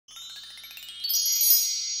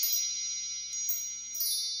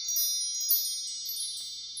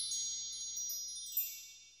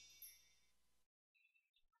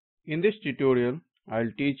In this tutorial,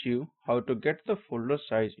 I'll teach you how to get the folder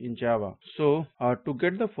size in Java. So to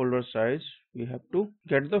get the folder size, we have to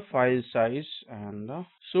get the file size, and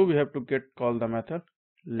we have to call the method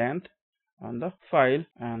length on the file,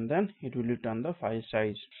 and then it will return the file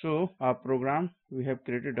size. So our program, we have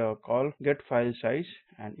created a call get file size,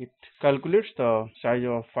 and it calculates the size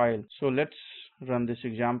of a file. So let's run this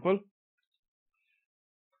example.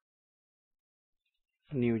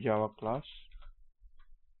 New Java class,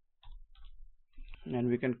 and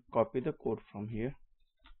we can copy the code from here.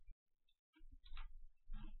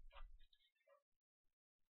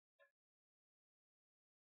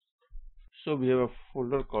 So we have a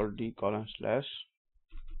folder called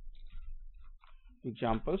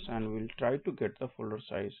d:/examples, and we'll try to get the folder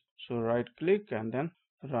size. So right click and then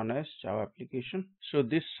run as Java application. So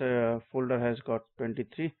this folder has got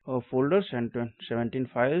 23 folders and 17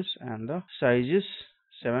 files, and the size is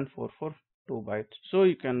 7442 bytes. So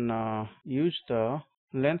you can use the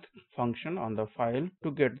length function on the file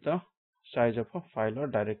to get the size of a file or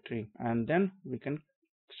directory, and then we can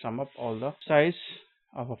sum up all the size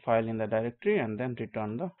of a file in the directory and then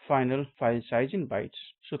return the final file size in bytes.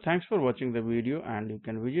 So thanks for watching the video, and you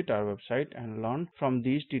can visit our website and learn from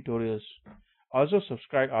these tutorials. Also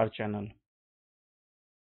subscribe our channel.